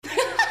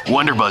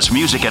Wonderbus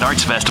Music and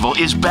Arts Festival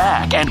is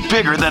back and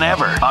bigger than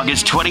ever.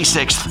 August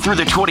 26th through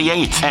the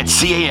 28th at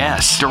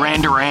CAS, Duran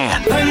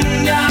Duran.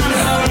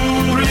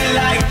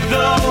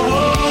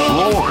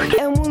 Lord.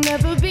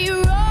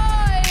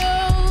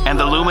 And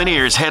the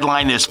Lumineers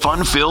headline this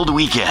fun-filled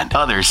weekend.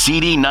 Other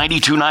CD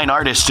 92.9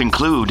 artists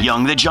include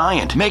Young the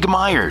Giant, Meg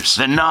Myers,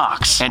 The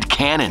Knox, and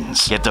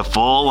Cannons. Get the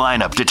full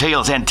lineup,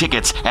 details, and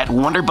tickets at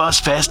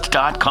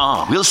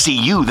WonderbusFest.com. We'll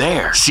see you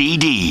there.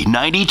 CD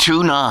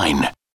 92.9.